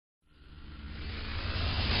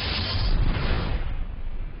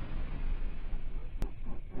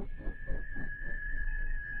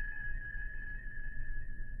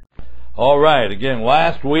All right, again,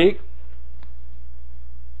 last week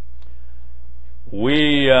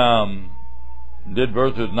we did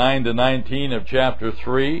verses 9 to 19 of chapter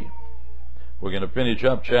 3. We're going to finish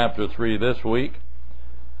up chapter 3 this week.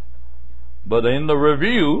 But in the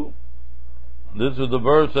review, this is the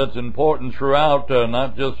verse that's important throughout,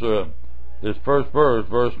 not just this first verse,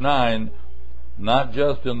 verse 9, not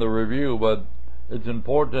just in the review, but it's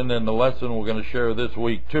important in the lesson we're going to share this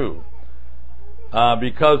week too.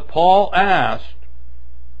 Because Paul asked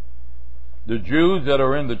the Jews that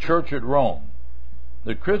are in the church at Rome,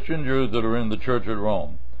 the Christian Jews that are in the church at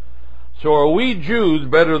Rome, so are we Jews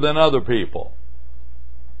better than other people?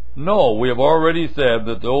 No, we have already said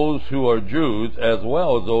that those who are Jews as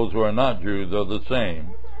well as those who are not Jews are the same.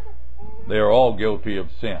 They are all guilty of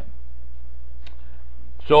sin.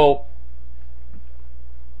 So,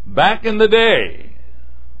 back in the day,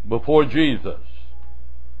 before Jesus,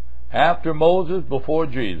 after Moses, before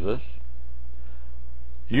Jesus,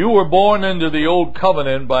 you were born into the old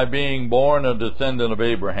covenant by being born a descendant of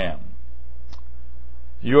Abraham.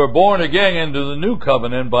 You are born again into the new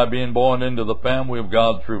covenant by being born into the family of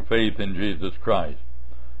God through faith in Jesus Christ.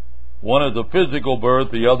 One is a physical birth,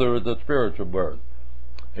 the other is a spiritual birth.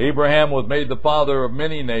 Abraham was made the father of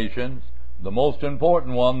many nations. The most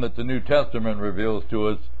important one that the New Testament reveals to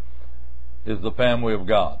us is the family of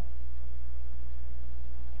God.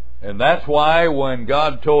 And that's why when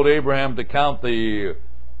God told Abraham to count the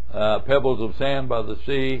pebbles of sand by the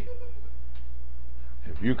sea,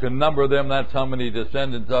 if you can number them, that's how many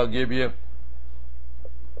descendants I'll give you.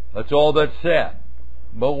 That's all that's said.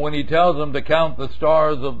 But when he tells them to count the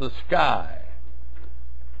stars of the sky,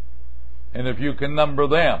 and if you can number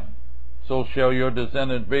them, so shall your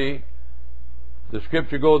descendants be. The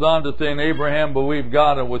scripture goes on to say, and Abraham believed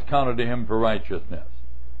God, and it was counted to him for righteousness.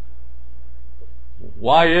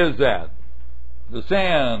 Why is that? The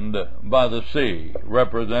sand by the sea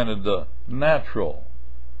represented the natural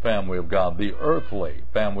family of God, the earthly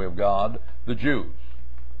family of God, the Jews.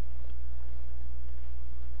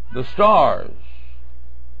 The stars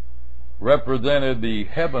represented the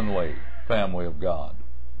heavenly family of God,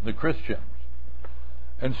 the Christians.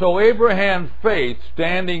 And so Abraham's faith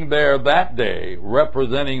standing there that day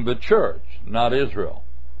representing the church, not Israel.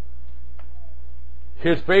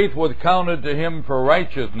 His faith was counted to him for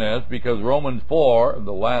righteousness because Romans 4,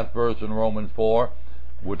 the last verse in Romans 4,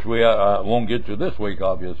 which we won't get to this week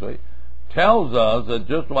obviously, tells us that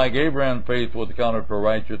just like Abraham's faith was counted for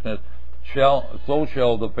righteousness, so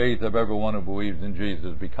shall the faith of everyone who believes in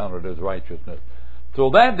Jesus be counted as righteousness. So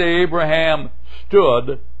that day Abraham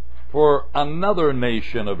stood for another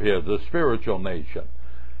nation of his, a spiritual nation.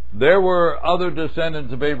 There were other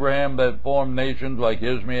descendants of Abraham that formed nations like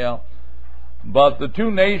Ishmael, but the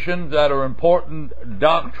two nations that are important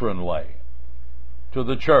doctrinally to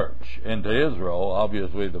the church and to Israel,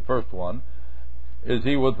 obviously the first one, is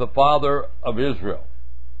he was the father of Israel.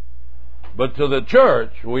 But to the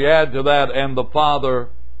church, we add to that, and the father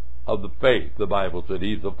of the faith. The Bible said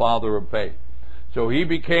he's the father of faith. So he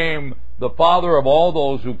became the father of all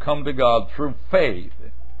those who come to God through faith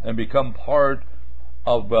and become part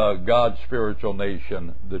of God's spiritual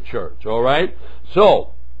nation, the church. All right?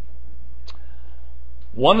 So,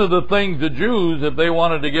 one of the things the Jews, if they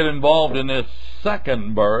wanted to get involved in this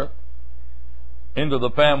second birth into the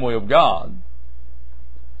family of God,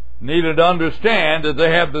 needed to understand that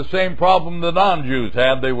they have the same problem the non-Jews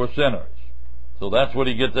had. They were sinners. So that's what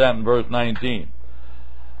he gets at in verse 19.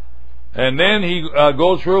 And then he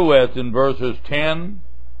goes through it in verses 10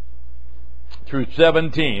 through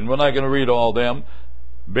 17. We're not going to read all of them.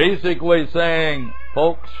 Basically saying,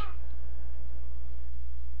 folks,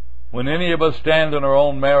 when any of us stand on our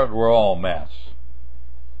own merit, we're all a mess.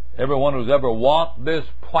 Everyone who's ever walked this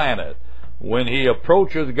planet, when he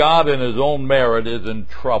approaches God in his own merit, is in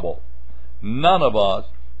trouble. None of us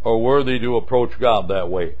are worthy to approach God that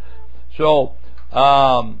way. So,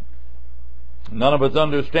 none of us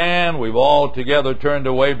understand. We've all together turned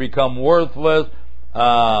away, become worthless.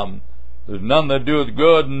 There's none that doeth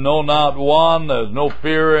good, no, not one. There's no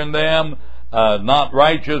fear in them. Not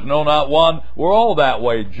righteous, no, not one. We're all that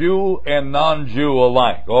way, Jew and non-Jew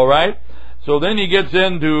alike. All right? So then he gets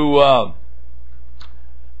into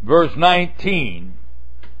verse 19.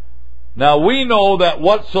 Now we know that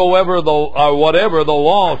whatever the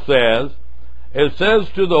law says, it says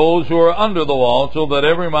to those who are under the law, so that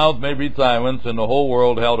every mouth may be silenced and the whole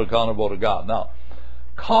world held accountable to God. Now,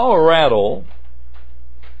 Colorado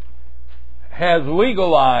has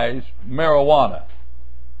legalized marijuana.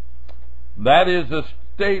 That is the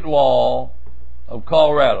state law of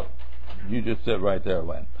Colorado. You just sit right there,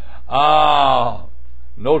 Len.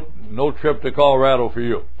 No trip to Colorado for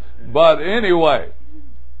you. But anyway,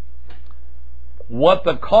 what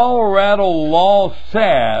the Colorado law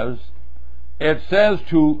says, it says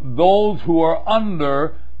to those who are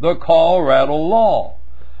under the Colorado law.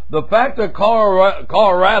 The fact that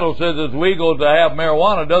Colorado says it's legal to have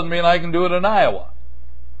marijuana doesn't mean I can do it in Iowa.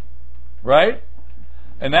 Right?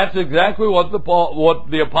 And that's exactly what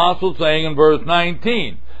the apostle's saying in verse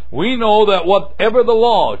 19. We know that whatever the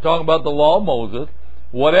law, talking about the law of Moses,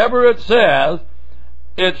 whatever it says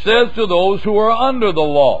to those who are under the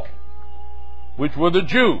law, which were the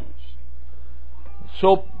Jews.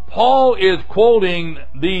 So Paul is quoting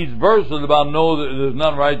these verses about no, there's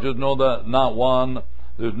none righteous, no, not one,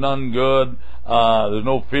 there's none good, there's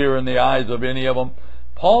no fear in the eyes of any of them.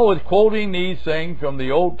 Paul is quoting these things from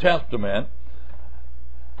the Old Testament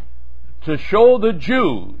to show the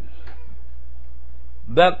Jews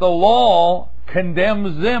that the law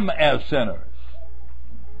condemns them as sinners.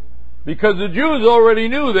 Because the Jews already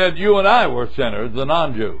knew that you and I were sinners, the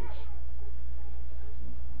non-Jews.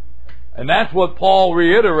 And that's what Paul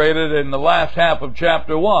reiterated in the last half of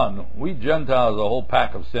chapter 1. We Gentiles are a whole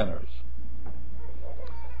pack of sinners.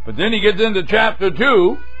 But then he gets into chapter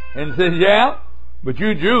 2 and says, yeah, but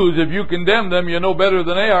you Jews, if you condemn them, you're no better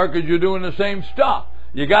than they are because you're doing the same stuff.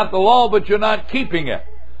 You got the law, but you're not keeping it.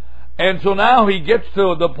 And so now he gets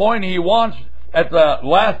to the point he wants at the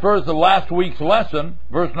last verse of last week's lesson,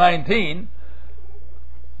 verse 19.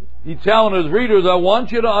 He's telling his readers, I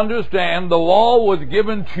want you to understand the law was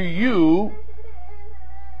given to you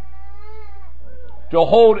to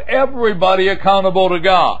hold everybody accountable to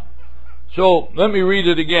God. So let me read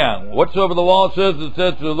it again. Whatsoever the law says, it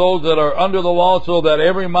says to those that are under the law, so that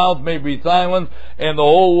every mouth may be silenced and the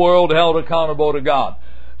whole world held accountable to God.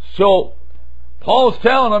 So Paul's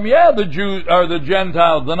telling them, yeah, the Jews or the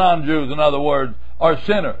Gentiles, the non-Jews, in other words, are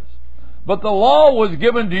sinners. But the law was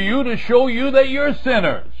given to you to show you that you're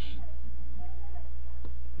sinners.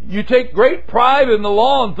 You take great pride in the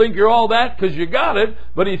law and think you're all that because you got it,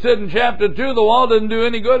 but he said in chapter 2, the law doesn't do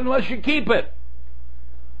any good unless you keep it.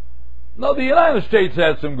 No, the United States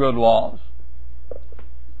has some good laws.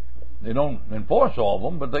 They don't enforce all of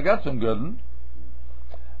them, but they got some good ones.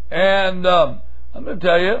 And I'm going to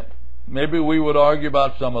tell you, maybe we would argue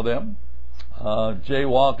about some of them.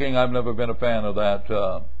 Jaywalking, I've never been a fan of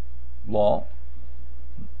that law.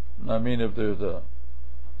 I mean, if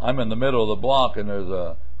I'm in the middle of the block and there's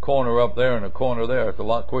a corner up there and a corner there, it's a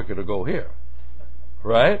lot quicker to go here.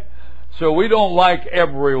 Right? So we don't like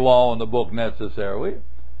every law in the book necessarily.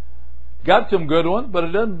 Got some good ones, but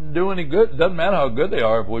it doesn't do any good. It doesn't matter how good they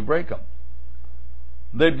are if we break them.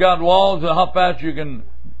 They've got laws on how fast you can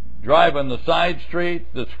drive on the side streets,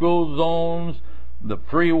 the school zones, the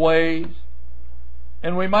freeways.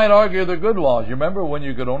 And we might argue they're good laws. You remember when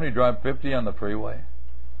you could only drive 50 on the freeway?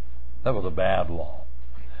 That was a bad law.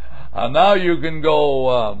 Now you can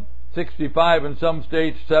go 65 in some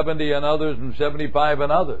states, 70 in others, and 75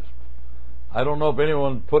 in others. I don't know if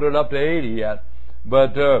anyone put it up to 80 yet.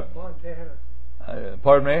 But Montana.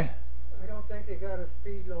 Pardon me? I don't think they got a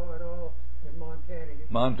speed law at all in Montana. You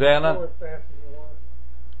Montana? Go as fast as you want.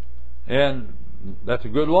 And that's a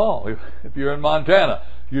good law if you're in Montana.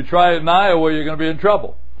 You try it in Iowa, you're going to be in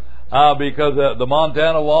trouble. Because the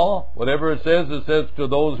Montana law, whatever it says to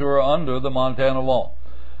those who are under the Montana law.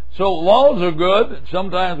 So laws are good.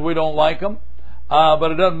 Sometimes we don't like them.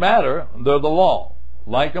 But it doesn't matter. They're the law.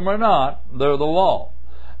 Like them or not, they're the law.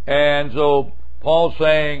 And so Paul's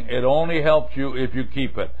saying it only helps you if you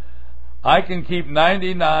keep it. I can keep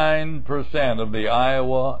 99% of the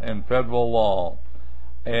Iowa and federal law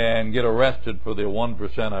and get arrested for the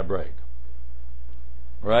 1% I break.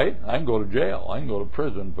 Right? I can go to jail. I can go to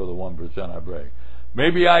prison for the 1% I break.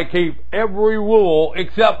 Maybe I keep every rule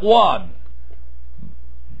except one.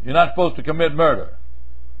 You're not supposed to commit murder.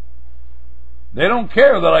 They don't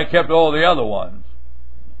care that I kept all the other ones.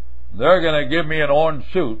 They're going to give me an orange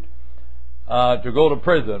suit to go to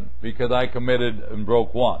prison because I committed and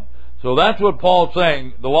broke one. So that's what Paul's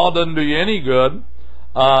saying. The law doesn't do you any good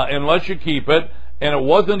unless you keep it. And it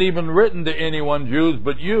wasn't even written to anyone, Jews,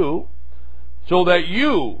 but you, so that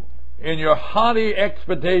you, in your haughty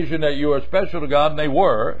expectation that you are special to God, and they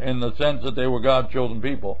were, in the sense that they were God's chosen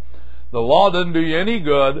people, the law doesn't do you any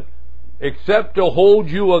good except to hold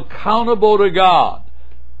you accountable to God.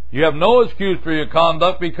 You have no excuse for your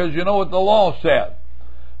conduct because you know what the law said.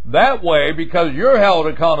 That way, because you're held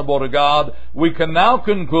accountable to God, we can now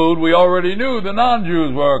conclude we already knew the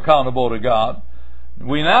non-Jews were accountable to God.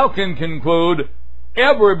 We now can conclude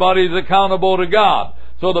everybody's accountable to God.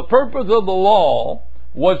 So the purpose of the law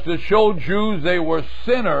was to show Jews they were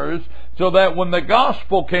sinners so that when the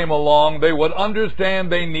gospel came along, they would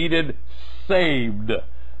understand they needed saved.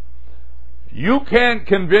 You can't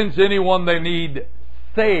convince anyone they need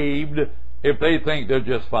saved if they think they're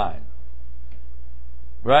just fine.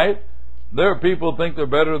 Right? There are people who think they're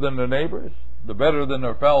better than their neighbors. They're better than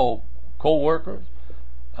their fellow co-workers.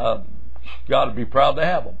 Got to be proud to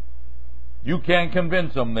have them. You can't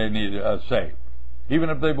convince them they need saved. Even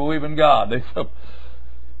if they believe in God. They say,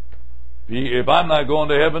 if I'm not going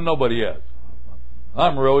to heaven, nobody is.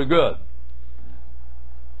 I'm really good.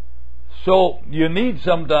 So you need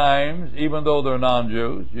sometimes, even though they're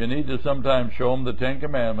non-Jews, you need to sometimes show them the Ten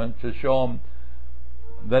Commandments to show them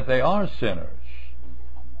that they are sinners.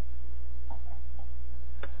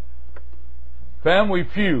 Family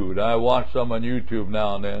Feud, I watch some on YouTube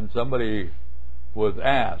now and then. Somebody was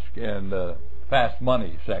asked in the Fast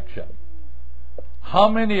Money section, how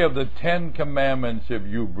many of the 10 Commandments have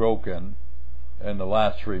you broken in the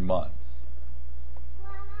last 3 months?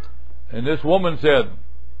 And this woman said,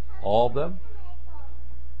 all of them?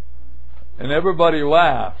 And everybody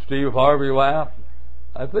laughed. Steve Harvey laughed.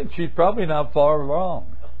 I think she's probably not far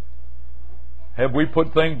wrong. Have we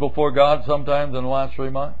put things before God sometimes in the last 3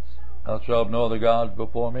 months? Thou shalt have no other gods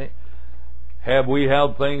before me. Have we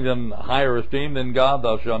held things in higher esteem than God?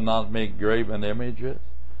 Thou shalt not make graven images.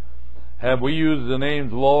 Have we used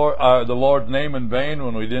the Lord's name in vain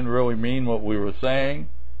when we didn't really mean what we were saying?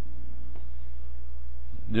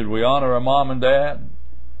 Did we honor our mom and dad?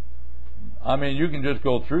 I mean, you can just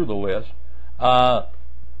go through the list.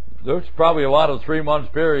 There's probably a lot of 3 months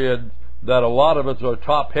period that a lot of us are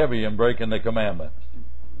top heavy in breaking the commandments.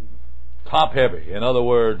 Top heavy. In other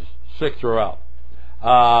words, 6 are out.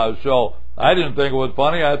 So I didn't think it was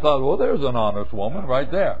funny. I thought, well, there's an honest woman right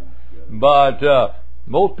there. But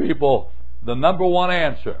most people, the number one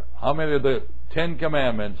answer, how many of the 10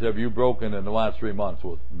 Commandments have you broken in the last 3 months,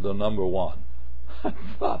 was the number one. I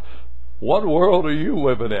thought, what world are you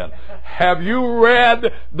living in? Have you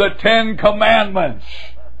read the 10 Commandments?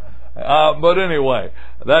 But anyway,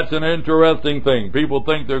 that's an interesting thing. People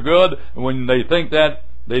think they're good, and when they think that,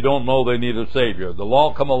 they don't know they need a Savior. The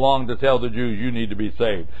law come along to tell the Jews, you need to be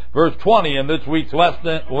saved. Verse 20 in this week's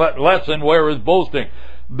lesson, where is boasting?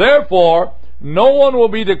 Therefore, no one will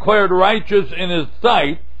be declared righteous in his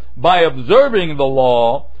sight by observing the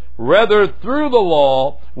law. Rather, through the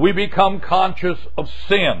law, we become conscious of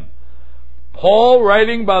sin. Paul,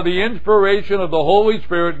 writing by the inspiration of the Holy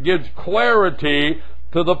Spirit, gives clarity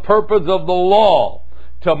to the purpose of the law,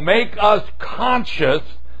 to make us conscious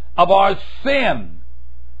of our sin.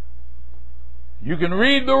 You can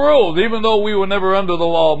read the rules, even though we were never under the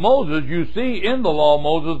law of Moses. You see in the law of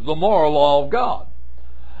Moses the moral law of God.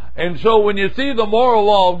 And so when you see the moral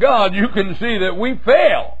law of God, you can see that we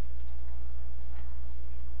fail.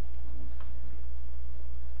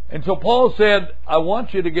 And so Paul said, I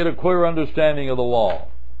want you to get a clear understanding of the law.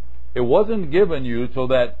 It wasn't given you so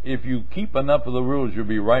that if you keep enough of the rules, you'll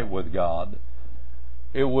be right with God.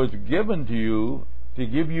 It was given to you to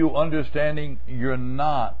give you understanding you're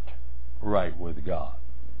not right with God.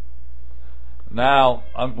 Now,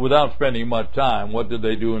 without spending much time, what did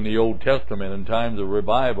they do in the Old Testament in times of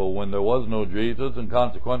revival when there was no Jesus and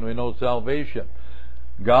consequently no salvation?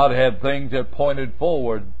 God had things that pointed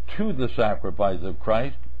forward to the sacrifice of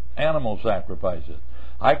Christ, animal sacrifices.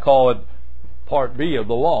 I call it part B of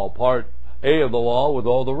the law, part A of the law with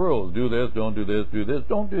all the rules. Do this, don't do this, do this,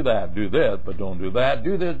 don't do that. Do this, but don't do that.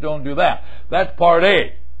 Do this, don't do that. That's part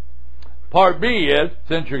A. Part B is,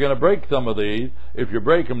 since you're going to break some of these, if you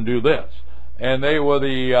break them, do this. And they were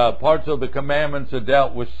the parts of the commandments that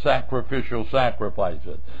dealt with sacrificial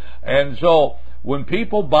sacrifices. And so, when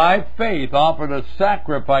people by faith offered a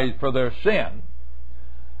sacrifice for their sin,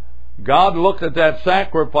 God looked at that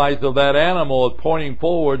sacrifice of that animal as pointing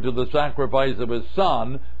forward to the sacrifice of His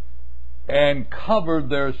Son and covered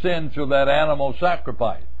their sin through that animal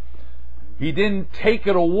sacrifice. He didn't take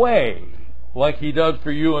it away like He does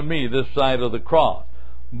for you and me this side of the cross,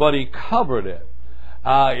 but He covered it.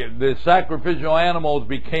 The sacrificial animals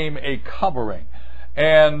became a covering,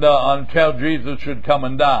 and until Jesus should come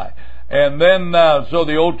and die. And then, so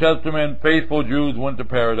the Old Testament faithful Jews went to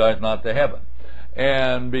paradise, not to heaven.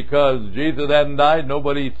 And because Jesus hadn't died,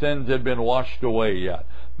 nobody's sins had been washed away yet.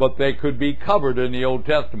 But they could be covered in the Old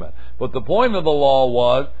Testament. But the point of the law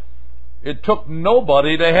was, it took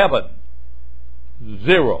nobody to heaven.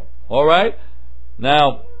 Zero. All right?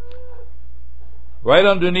 Now, right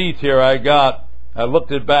underneath here I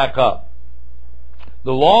looked it back up.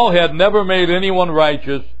 The law had never made anyone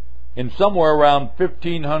righteous in somewhere around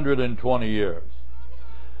 1,520 years.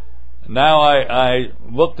 Now I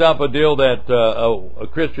looked up a deal that a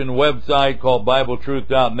Christian website called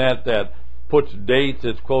BibleTruth.net that puts dates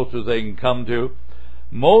as close as they can come to.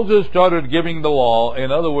 Moses started giving the law.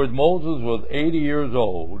 In other words, Moses was 80 years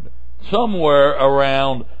old, somewhere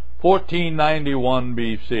around 1491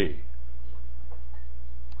 BC.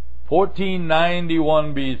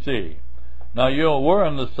 1491 BC. Now, you know, we're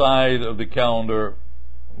on the side of the calendar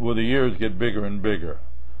where the years get bigger and bigger.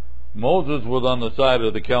 Moses was on the side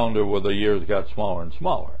of the calendar where the years got smaller and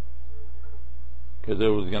smaller, because it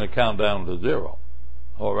was going to count down to zero.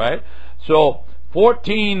 All right? So,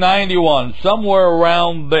 1491, somewhere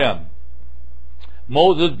around then,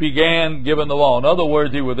 Moses began giving the law. In other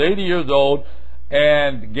words, he was 80 years old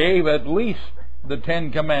and gave at least the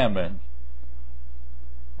 10 Commandments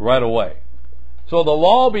right away. So the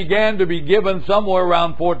law began to be given somewhere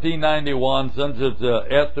around 1491. Since it's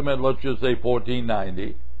an estimate, let's just say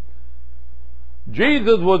 1490.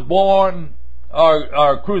 Jesus was born,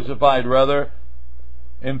 or crucified rather,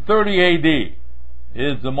 in 30 AD.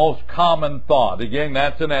 Is the most common thought. Again,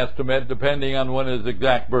 that's an estimate depending on when his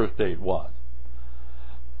exact birth date was.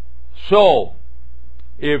 So,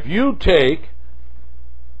 if you take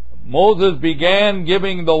Moses began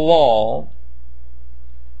giving the law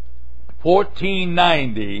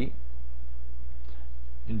 1490,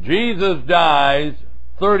 and Jesus dies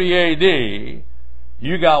 30 AD,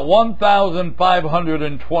 you got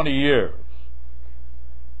 1,520 years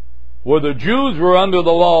where the Jews were under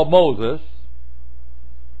the law of Moses,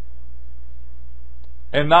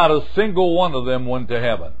 and not a single one of them went to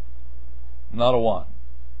heaven. Not a one.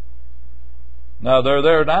 Now, they're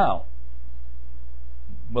there now.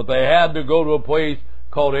 But they had to go to a place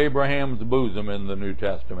called Abraham's bosom in the New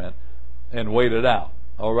Testament and wait it out.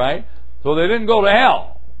 All right? So they didn't go to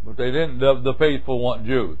hell. But they didn't, the faithful one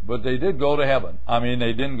Jews. But they did go to heaven.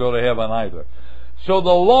 They didn't go to heaven either. So the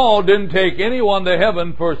law didn't take anyone to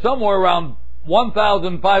heaven for somewhere around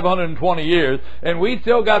 1,520 years, and we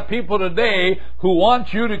still got people today who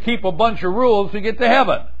want you to keep a bunch of rules to get to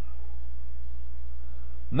heaven.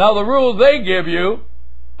 Now the rules they give you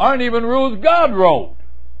aren't even rules God wrote.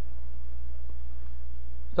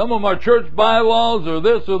 Some of them are church bylaws or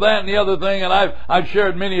this or that and the other thing, and I've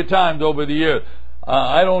shared many a times over the years.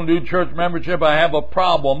 I don't do church membership. I have a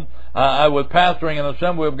problem. I was pastoring an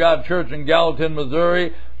Assembly of God church in Gallatin,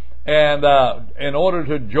 Missouri, and in order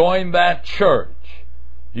to join that church,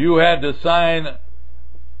 you had to sign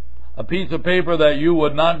a piece of paper that you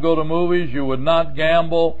would not go to movies, you would not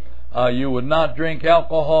gamble, you would not drink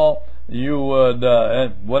alcohol, you would,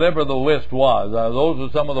 whatever the list was. Those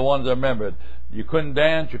are some of the ones I remembered. You couldn't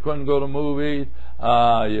dance, you couldn't go to movies,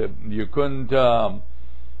 you couldn't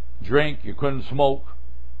drink, you couldn't smoke.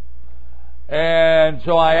 And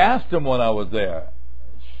so I asked him when I was there,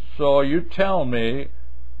 so you tell me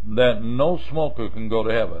that no smoker can go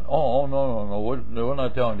to heaven? Oh, no, we're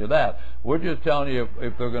not telling you that. We're just telling you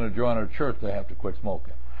if they're going to join our church, they have to quit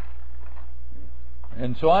smoking.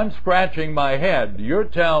 And so I'm scratching my head. You're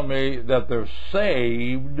telling me that they're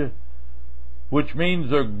saved, which means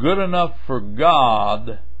they're good enough for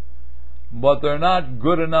God, but they're not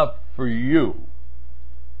good enough for you.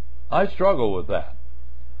 I struggle with that.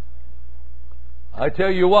 I tell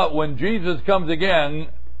you what, when Jesus comes again,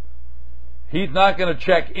 He's not going to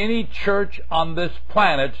check any church on this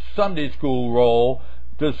planet's Sunday school roll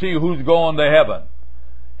to see who's going to heaven.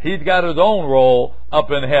 He's got His own roll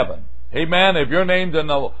up in heaven. Amen. If your name's in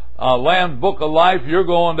the Lamb's Book of Life, you're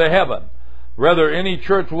going to heaven, whether any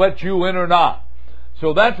church lets you in or not.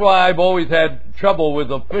 So that's why I've always had trouble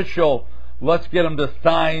with official, let's get them to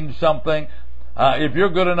sign something. If you're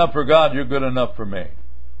good enough for God, you're good enough for me.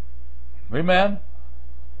 Amen.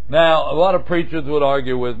 Now, a lot of preachers would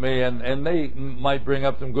argue with me, and they might bring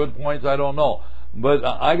up some good points, I don't know. But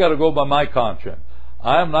I got to go by my conscience.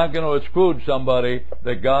 I'm not going to exclude somebody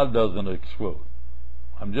that God doesn't exclude.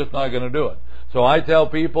 I'm just not going to do it. So I tell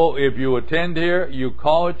people, if you attend here, you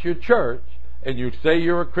call it your church, and you say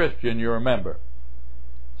you're a Christian, you're a member.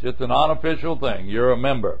 It's just an unofficial thing. You're a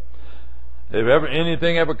member. If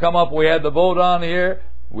anything ever come up we had to vote on here,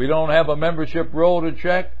 we don't have a membership roll to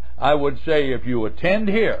check, I would say if you attend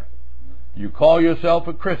here, you call yourself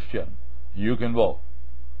a Christian, you can vote,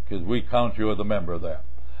 because we count you as a member there.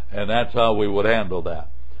 And that's how we would handle that.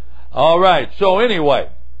 All right, so anyway,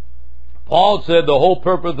 Paul said the whole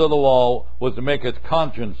purpose of the law was to make us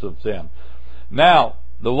conscious of sin. Now,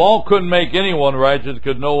 the law couldn't make anyone righteous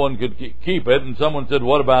because no one could keep it. And someone said,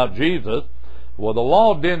 what about Jesus? Well, the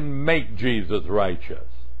law didn't make Jesus righteous.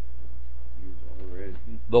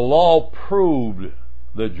 The law proved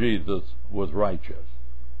that Jesus was righteous.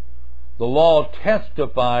 The law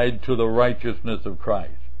testified to the righteousness of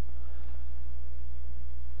Christ.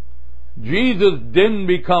 Jesus didn't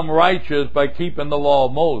become righteous by keeping the law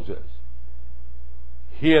of Moses.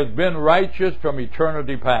 He has been righteous from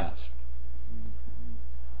eternity past.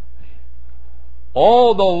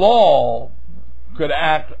 All the law could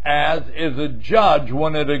act as is a judge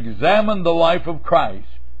when it examined the life of Christ.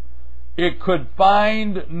 It could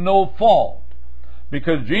find no fault,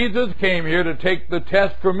 because Jesus came here to take the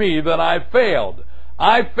test for me that I failed.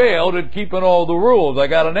 I failed at keeping all the rules. I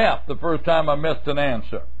got an F the first time I missed an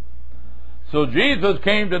answer. So Jesus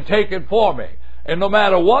came to take it for me. And no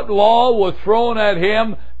matter what law was thrown at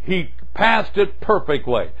him, he passed it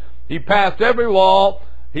perfectly. He passed every law.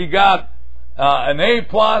 He got an A+,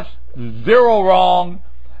 0 wrong,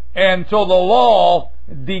 and so the law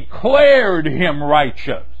declared him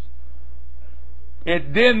righteous.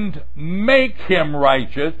 It didn't make him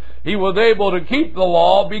righteous. He was able to keep the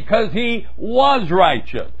law because he was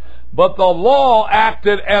righteous. But the law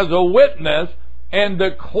acted as a witness and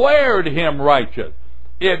declared him righteous.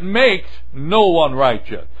 It makes no one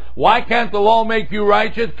righteous. Why can't the law make you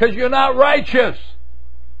righteous? Because you're not righteous.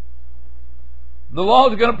 The law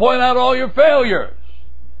is going to point out all your failures.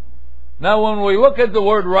 Now, when we look at the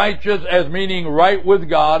word righteous as meaning right with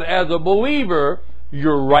God, as a believer,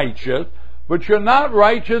 you're righteous, but you're not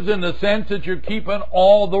righteous in the sense that you're keeping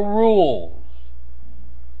all the rules.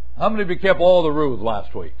 How many of you kept all the rules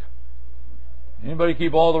last week? Anybody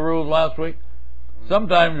keep all the rules last week?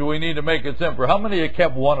 Sometimes we need to make it simpler. How many of you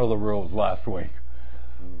kept one of the rules last week?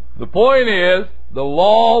 The point is, the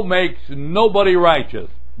law makes nobody righteous.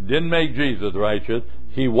 Didn't make Jesus righteous.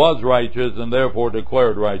 He was righteous and therefore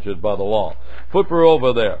declared righteous by the law. Flip her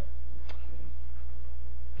over there.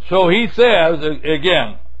 So he says,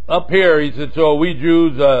 again, up here, he said, so are we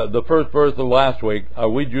Jews, the first verse of last week, are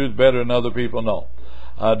we Jews better than other people? No.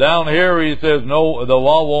 Down here he says, no, the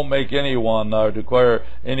law won't make anyone declare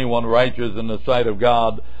anyone righteous in the sight of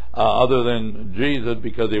God other than Jesus,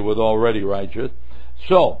 because he was already righteous.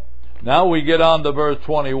 So, now we get on to verse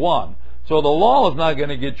 21. So the law is not going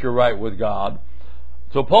to get you right with God.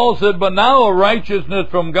 So Paul said, but now a righteousness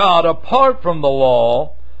from God apart from the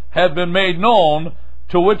law had been made known,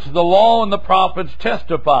 to which the law and the prophets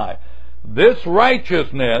testify. This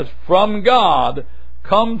righteousness from God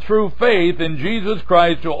comes through faith in Jesus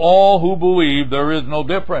Christ to all who believe. There is no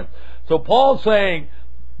difference. So Paul's saying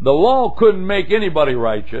the law couldn't make anybody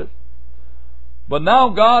righteous, but now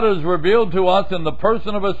God has revealed to us in the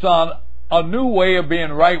person of His Son a new way of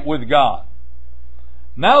being right with God.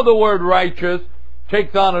 Now the word righteous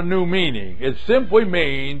takes on a new meaning. It simply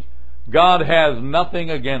means God has nothing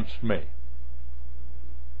against me.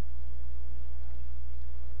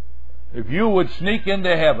 If you would sneak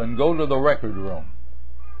into heaven, go to the record room.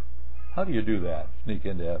 How do you do that? Sneak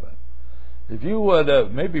into heaven. If you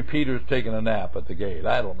would, maybe Peter's taking a nap at the gate,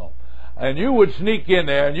 I don't know. And you would sneak in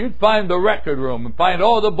there and you'd find the record room and find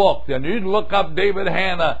all the books, and you'd look up David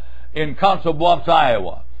Hanna in Council Bluffs,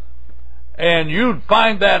 Iowa. And you'd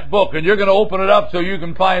find that book, and you're going to open it up so you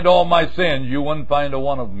can find all my sins. You wouldn't find a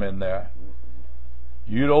one of them in there.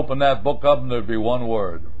 You'd open that book up and there'd be one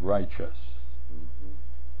word: righteous.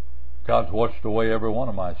 God's washed away every one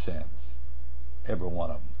of my sins. Every one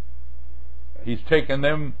of them. He's taken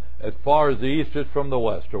them as far as the east is from the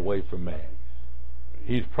west away from me.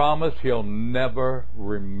 He's promised He'll never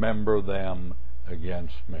remember them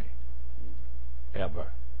against me. Ever.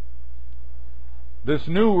 This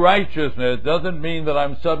new righteousness doesn't mean that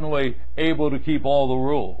I'm suddenly able to keep all the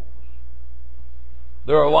rules.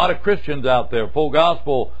 There are a lot of Christians out there, full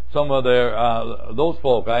gospel, some of their, those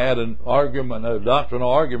folk. I had an argument, a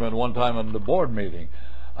doctrinal argument one time in the board meeting.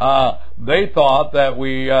 They thought that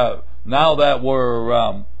we, now that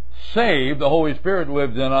we're saved, the Holy Spirit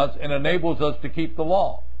lives in us and enables us to keep the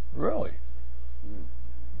law. Really?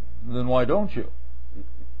 Then why don't you?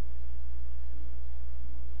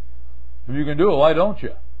 If you can do it, why don't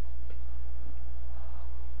you?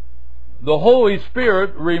 The Holy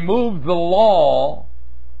Spirit removed the law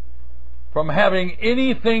from having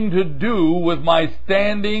anything to do with my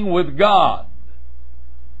standing with God.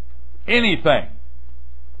 Anything.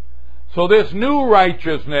 So this new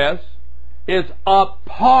righteousness is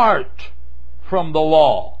apart from the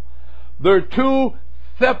law. They're two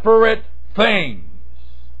separate things.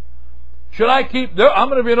 Should I keep... I'm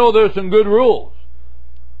going to know there's some good rules.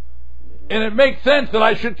 And it makes sense that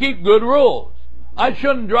I should keep good rules. I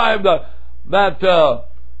shouldn't drive that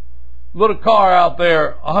little car out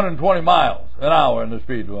there 120 miles an hour in the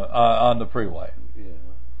speed on the freeway. Yeah.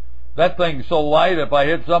 That thing's so light, if I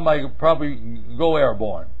hit something, I could probably go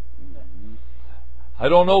airborne. Mm-hmm. I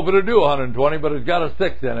don't know if it'll do 120, but it's got a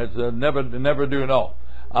 6 in it, so never do know.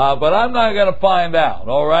 But I'm not going to find out,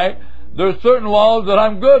 all right? There's certain laws that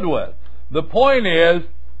I'm good with. The point is,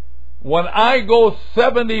 When I go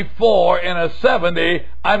 74 in a 70,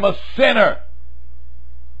 I'm a sinner.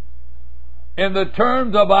 In the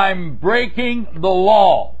terms of I'm breaking the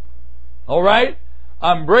law. All right?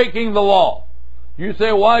 I'm breaking the law. You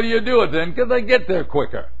say, why do you do it then? Because I get there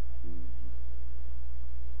quicker.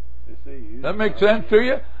 That makes sense to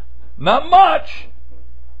you? Not much.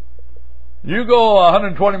 You go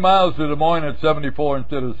 120 miles to Des Moines at 74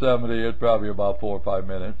 instead of 70, it's probably about 4 or 5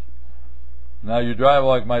 minutes. Now you drive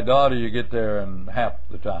like my daughter, you get there in half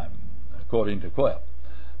the time, according to Cliff.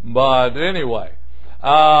 But anyway,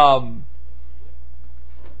 why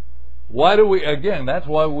do we, again, that's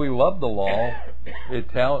why we love the law.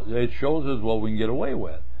 It shows us what we can get away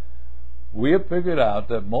with. We have figured out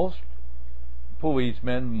that most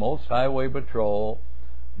policemen, most highway patrol,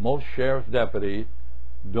 most sheriff's deputies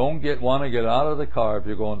don't want to get out of the car if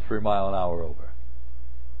you're going 3 miles an hour over.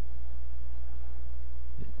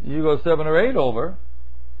 You go 7 or 8 over,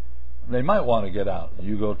 they might want to get out.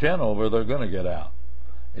 You go 10 over, they're going to get out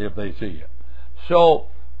if they see you. So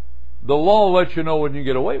the law lets you know what you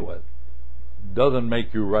get away with. Doesn't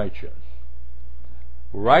make you righteous.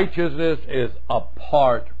 Righteousness is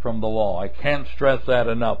apart from the law. I can't stress that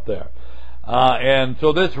enough there. And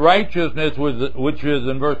so this righteousness, which is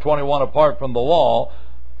in verse 21, apart from the law,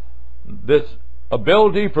 this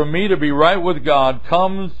ability for me to be right with God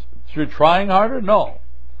comes through trying harder? No.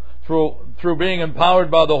 Through being empowered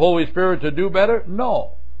by the Holy Spirit to do better?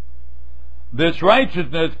 No. This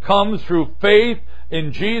righteousness comes through faith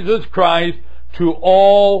in Jesus Christ to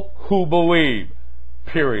all who believe.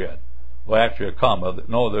 Period. Well, actually a comma.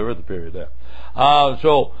 No, there is a period there.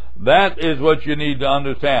 So that is what you need to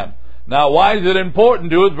understand. Now, why is it important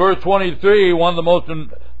to it? Verse 23, one of the most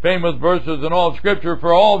famous verses in all of Scripture,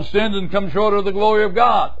 for all have sinned and come short of the glory of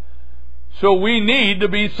God. So we need to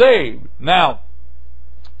be saved. Now,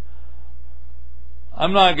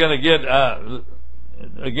 I'm not going to get,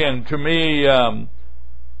 again, to me,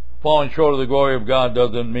 falling short of the glory of God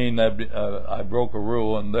doesn't mean that I broke a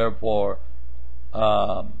rule and therefore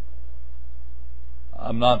I'm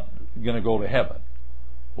not going to go to heaven.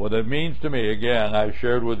 What it means to me, again, I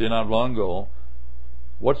shared with you not long ago,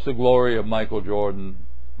 what's the glory of Michael Jordan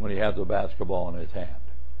when he has a basketball in his hand?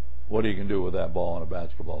 What he can do with that ball on a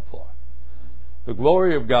basketball floor. The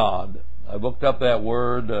glory of God, I looked up that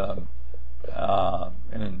word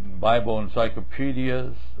in Bible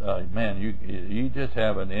encyclopedias. Man, you just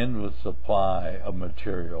have an endless supply of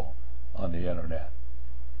material on the internet.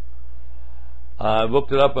 I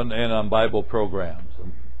looked it up on Bible programs.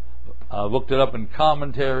 I looked it up in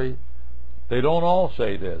commentary. They don't all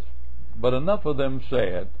say this, but enough of them say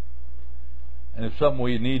it, and it's something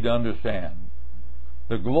we need to understand.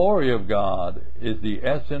 The glory of God is the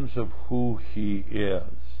essence of who He is.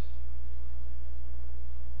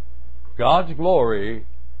 God's glory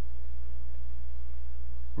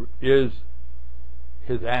is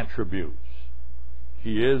His attributes.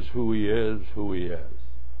 He is who He is, who He is.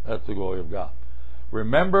 That's the glory of God.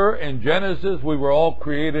 Remember, in Genesis, we were all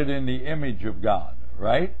created in the image of God,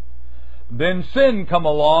 right? Then sin come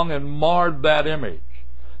along and marred that image.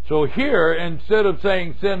 So here, instead of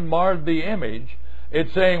saying sin marred the image,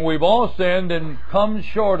 it's saying we've all sinned and come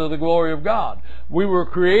short of the glory of God. We were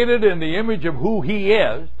created in the image of who He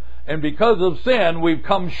is, and because of sin, we've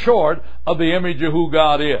come short of the image of who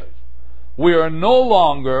God is. We are no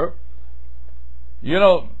longer,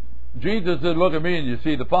 Jesus said, look at me and you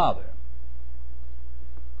see the Father.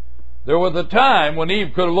 There was a time when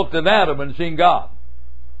Eve could have looked at Adam and seen God.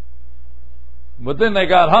 But then they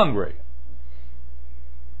got hungry.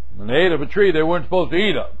 When they ate of a tree they weren't supposed to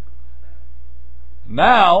eat of.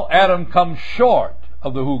 Now Adam comes short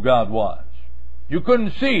of who God was. You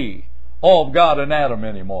couldn't see all of God in Adam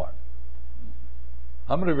anymore.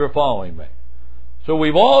 How many of you are following me? So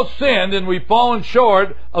we've all sinned and we've fallen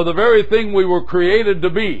short of the very thing we were created to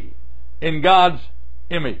be in God's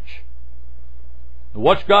image.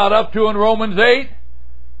 What's God up to in Romans 8?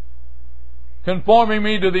 Conforming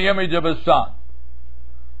me to the image of His Son.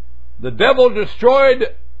 The devil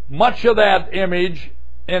destroyed much of that image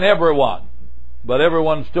in everyone, but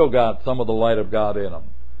everyone's still got some of the light of God in them.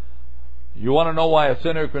 You want to know why a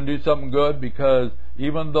sinner can do something good? Because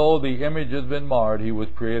even though the image has been marred, he was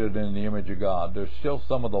created in the image of God. There's still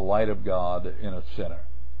some of the light of God in a sinner.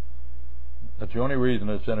 That's the only reason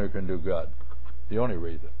a sinner can do good. The only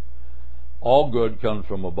reason. All good comes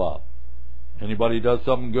from above. Anybody does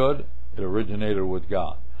something good, it originated with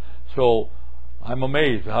God. So I'm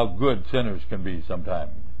amazed how good sinners can be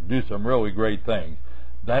sometimes. Do some really great things.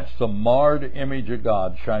 That's the marred image of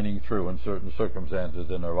God shining through in certain circumstances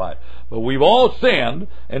in their life. But we've all sinned,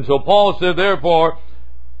 and so Paul said, therefore,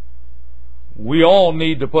 we all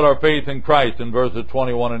need to put our faith in Christ in verses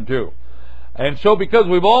 21 and 2. And so because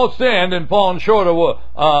we've all sinned and fallen short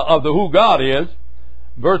of who God is,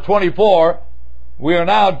 verse 24, we are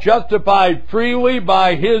now justified freely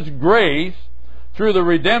by His grace through the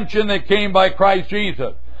redemption that came by Christ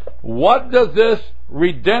Jesus. What does this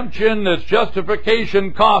redemption, this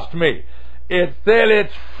justification cost me? It said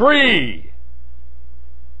it's free.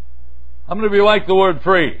 How many of you like the word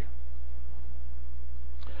free?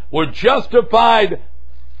 We're justified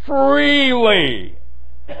freely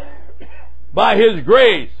by His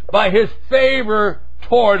grace, by His favor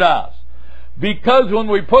toward us. Because when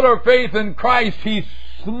we put our faith in Christ, He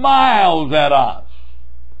smiles at us.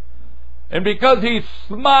 And because He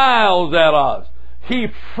smiles at us, He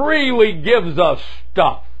freely gives us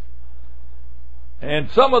stuff.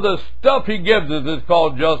 And some of the stuff He gives us is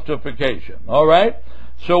called justification. Alright?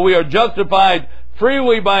 So we are justified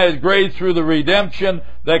freely by His grace through the redemption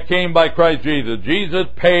that came by Christ Jesus. Jesus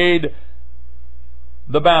paid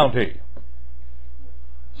the bounty.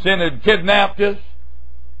 Sin had kidnapped us.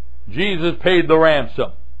 Jesus paid the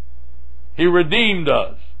ransom. He redeemed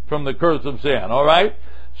us from the curse of sin. Alright?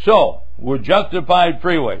 So, we're justified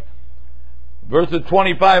freely. Verses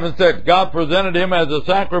 25 and 6. God presented Him as a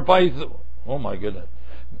sacrifice. Oh my goodness.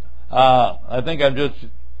 I think I'm just...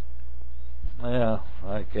 Yeah,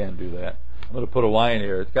 I can't do that. I'm going to put a line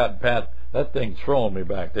here. It's gotten past... That thing's throwing me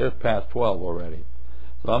back there. It's past 12 already.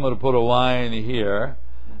 So I'm going to put a line here.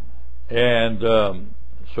 And...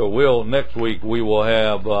 So next week we will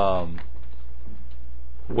have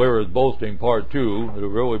Where Is Boasting Part 2. It'll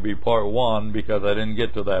really be Part 1 because I didn't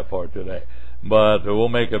get to that part today. But we'll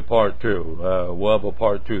make it Part 2. We'll have a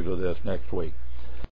Part 2 to this next week.